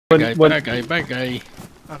Bad guy.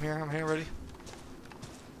 I'm here, ready.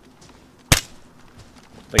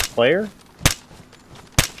 Like player?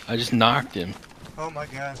 I just knocked him. Oh my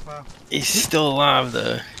god, wow. He's still alive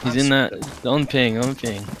though. He's in that. On ping.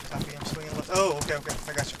 Copy, I'm swinging left. Oh, okay, I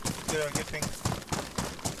got you. Good ping.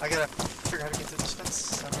 I gotta figure out how to get to this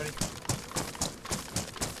fence. I'm ready.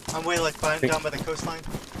 I'm way like down by the coastline.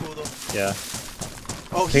 Cool though. Yeah.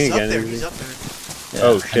 Oh, he's up there. He's up there. Yeah,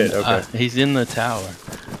 oh shit, okay. He's in the tower.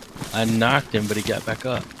 I knocked him, but he got back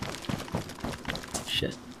up.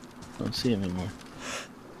 Shit. Don't see him anymore.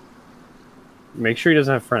 Make sure he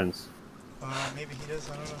doesn't have friends. Maybe he does,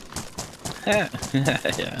 I don't know. Yeah,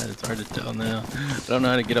 it's hard to tell now. I don't know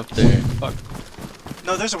how to get up there. Fuck.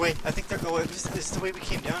 No, there's a way. I think there's a way. Is this the way we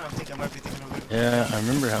came down? I think I might be thinking of it. Yeah, I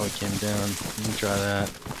remember how we came down. You can try that.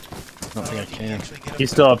 I don't think I can.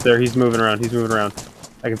 He's still up there. He's moving around.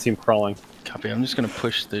 I can see him crawling. Copy. I'm just gonna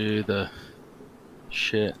push through the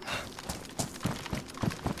shit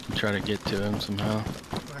and try to get to him somehow. Okay,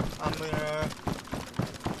 I'm gonna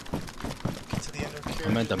get to the end of carriages.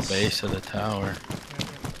 I'm at the base of the tower.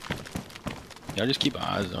 Yeah, I'll just keep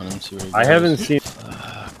eyes on him, see where he goes. I haven't seen.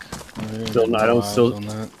 Fuck. Still, I don't still.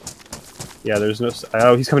 Yeah, there's no.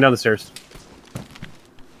 Oh, he's coming down the stairs.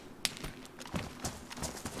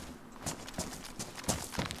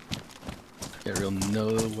 Got real no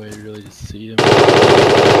way really to see him.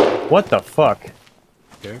 What the fuck?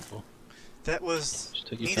 Careful. That was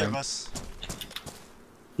neither of us.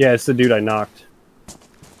 Yeah, it's the dude I knocked.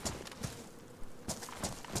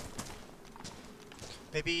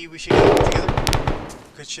 Maybe we should get together.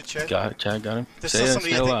 Good shit, Chad. Got it, Chad, got him. There's still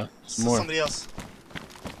somebody, I think. Still somebody else.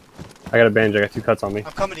 I got a bandage, I got 2 cuts on me.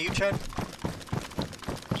 I'm coming to you, Chad.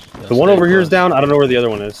 Yeah, the one over here is down, I don't know where the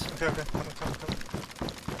other one is. Okay, coming.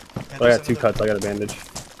 Yeah, I got 2 cuts, I got a bandage.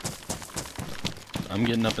 I'm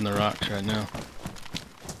getting up in the rocks right now.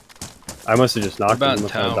 I must have just knocked him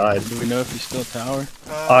before I died. Do we know if he's still tower?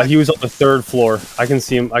 He was on the 3rd floor. I can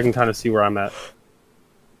see him, I can kind of see where I'm at.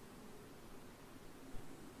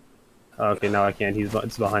 Okay, now I can't.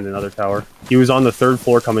 It's behind another tower. He was on the 3rd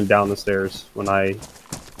floor coming down the stairs when I...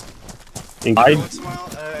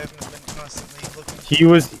 He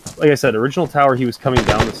was, like I said, original tower, he was coming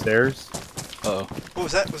down the stairs. Uh-oh. What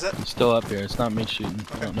was that? He's still up here. It's not me shooting.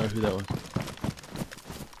 Okay. I don't know who that was.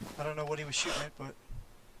 I don't know what he was shooting at, but...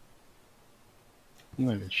 He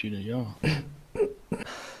might have been shooting at y'all.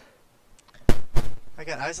 I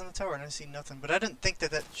got eyes on the tower and I see nothing, but I didn't think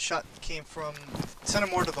that shot came from... Send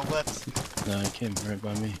him more to the left. No, it came right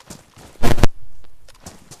by me.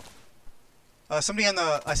 Somebody on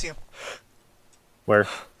the... I see him. Where?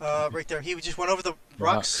 Right there. He just went over the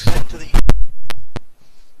rocks to the...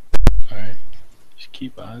 Alright. Just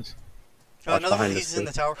keep eyes. Another one, he's in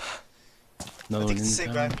the tower. Another I think it's the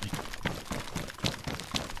same guy.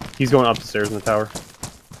 He's going up the stairs in the tower.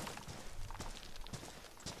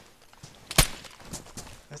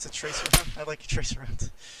 That's a tracer round. I like a tracer round.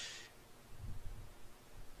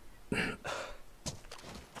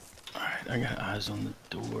 Alright, I got eyes on the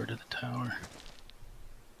door to the tower.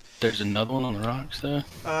 There's another one on the rocks though?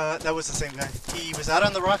 That was the same guy. He was out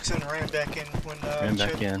on the rocks and ran back in when ran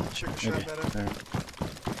back in. Okay. Right.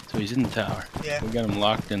 So he's in the tower. Yeah. We got him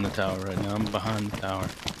locked in the tower right now. I'm behind the tower.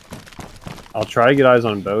 I'll try to get eyes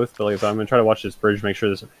on both, but like I said, I'm gonna try to watch this bridge, make sure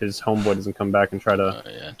his homeboy doesn't come back and try to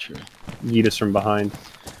yeah, true. yeet us from behind.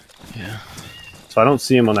 Yeah. So I don't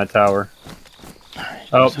see him on that tower. Right,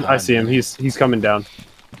 oh, I see him. He's coming down.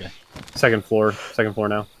 Okay. Second floor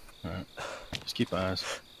now. Alright. Just keep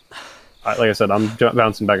eyes. Like I said, I'm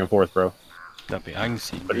bouncing back and forth, bro. Copy. I can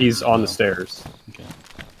see. But he's on the stairs. Okay.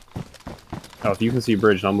 Oh, if you can see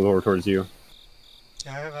bridge, I'll move over towards you.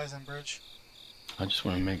 Yeah, I have eyes on bridge. I just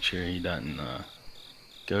want to make sure he doesn't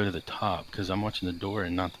go to the top, because I'm watching the door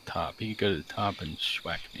and not the top. He could go to the top and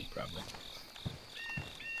schwack me, probably.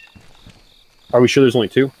 Are we sure there's only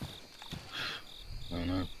 2? I don't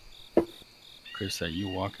know. Chris, are you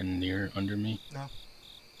walking under me? No.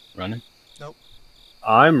 Running? Nope.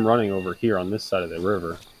 I'm running over here on this side of the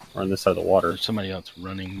river, or on this side of the water. There's somebody else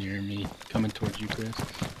running near me, coming towards you, Chris.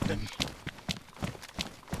 Maybe.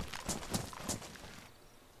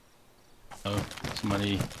 Oh,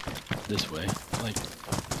 somebody this way. Like,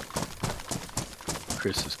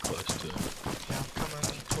 Chris is close to it. Yeah, I'm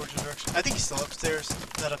coming towards your direction. I think he's still upstairs.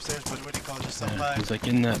 Not upstairs, but what do you call it? Just up high. He's like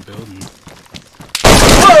in that building.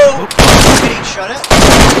 Whoa! Oh. Getting shot at?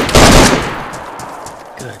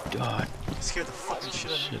 Good God. He scared the fucking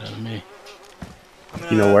shit out of me.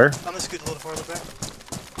 You know where? I'm gonna scoot a little farther back.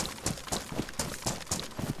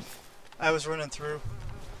 I was running through.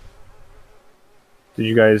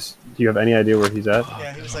 Do you have any idea where he's at?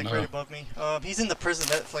 Yeah, he was I like don't right know. above me. He's in the prison,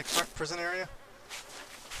 that like front prison area.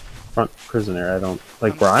 Front prison area, I don't...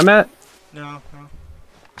 Like, where I'm at? No,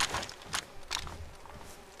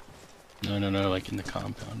 no. No, like in the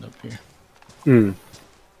compound up here. Hmm.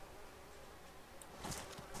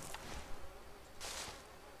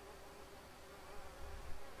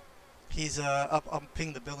 He's up. I'm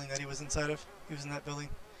pinging the building that he was inside of. He was in that building.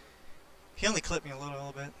 He only clipped me a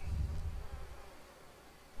little bit.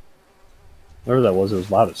 Whatever that was, it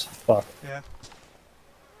was loud as fuck. Yeah.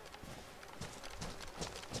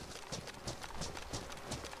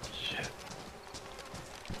 Shit.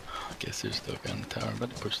 I guess they're still on the tower. I'm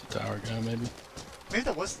about to push the tower guy, maybe. Maybe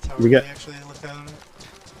that was the tower. We got- They actually looked at it.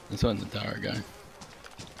 That's on the tower guy.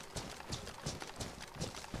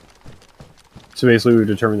 So basically, we've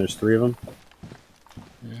determined there's 3 of them.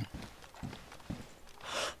 Yeah.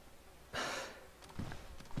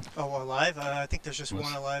 Oh, alive? I think there's just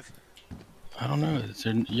one alive. I don't know.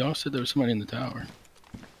 Y'all said there was somebody in the tower.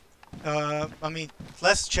 I mean,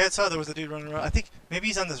 last Chad saw there was a dude running around. I think maybe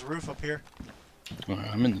he's on this roof up here. Well,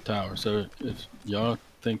 I'm in the tower, so if y'all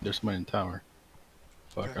think there's somebody in the tower,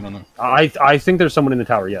 fuck, Okay. I don't know. I think there's someone in the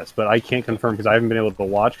tower, yes, but I can't confirm because I haven't been able to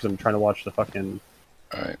watch because I'm trying to watch the fucking...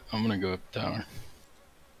 Alright, I'm gonna go up the tower.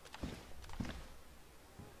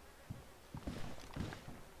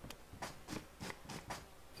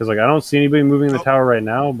 Because, like, I don't see anybody moving in the Oh. tower right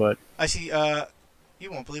now, but... I see,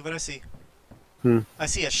 you won't believe what I see. Hmm. I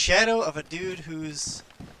see a shadow of a dude who's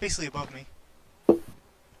basically above me.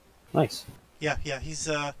 Nice. Yeah, he's,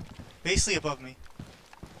 basically above me.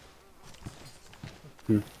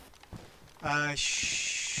 Hmm. I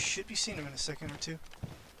should be seeing him in a second or two.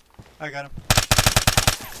 I got him.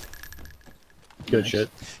 Good Nice. shit.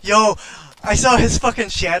 Yo, I saw his fucking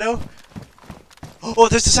shadow. Oh,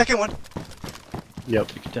 there's the second one. Yep.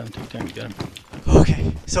 Take it down, you got him.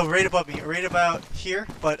 Okay, so right above me, right about here,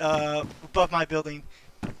 but above my building.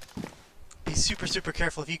 Be super, super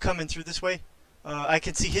careful. If you come in through this way, I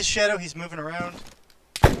can see his shadow. He's moving around.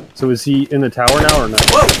 So is he in the tower now or no?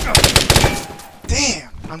 Whoa! Damn!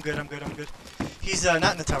 I'm good. He's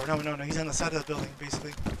not in the tower. No. He's on the side of the building,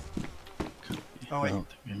 basically. Oh, wait. I don't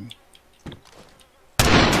think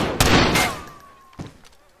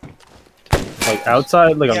Like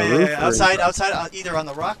outside, like on the roof? Yeah. or Outside, inside? either on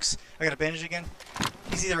the rocks. I got a bandage again.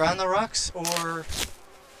 He's either on the rocks or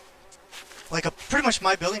like pretty much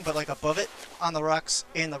my building, but like above it, on the rocks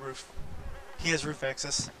and the roof. He has roof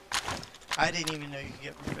access. I didn't even know you could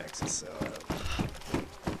get roof access, so.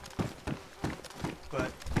 But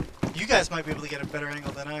you guys might be able to get a better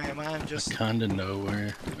angle than I am. I'm just. I kinda know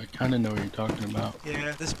where you're talking about.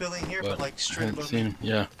 Yeah, this building here, but like I straight haven't above seen me. him.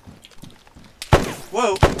 Yeah.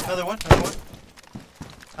 Whoa! Another one.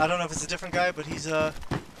 I don't know if it's a different guy, but he's Yeah,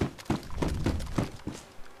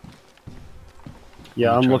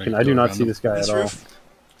 I'm I'm trying looking. to I do go not around see him. this guy this at all. roof.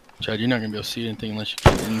 Chad, you're not gonna be able to see anything unless you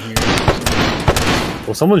get in here.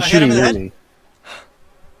 Well, someone's I hit him shooting in the near head. me.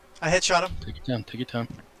 I headshot him. Take your time.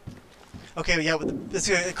 Okay, yeah, with this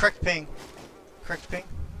correct ping. Correct ping.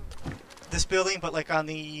 This building, but like on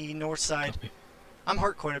the north side. Copy. I'm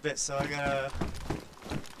hurt quite a bit, so I gotta.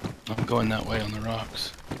 I'm going that way on the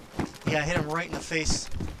rocks. Yeah, I hit him right in the face.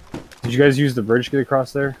 Did you guys use the bridge to get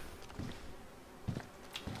across there?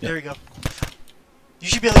 There you go. You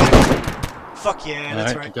should be able to get him. Fuck yeah,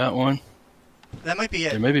 that's Alright, I right. got one. That might be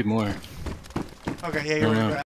it. There may be more. Okay, yeah, I you're don't right. know.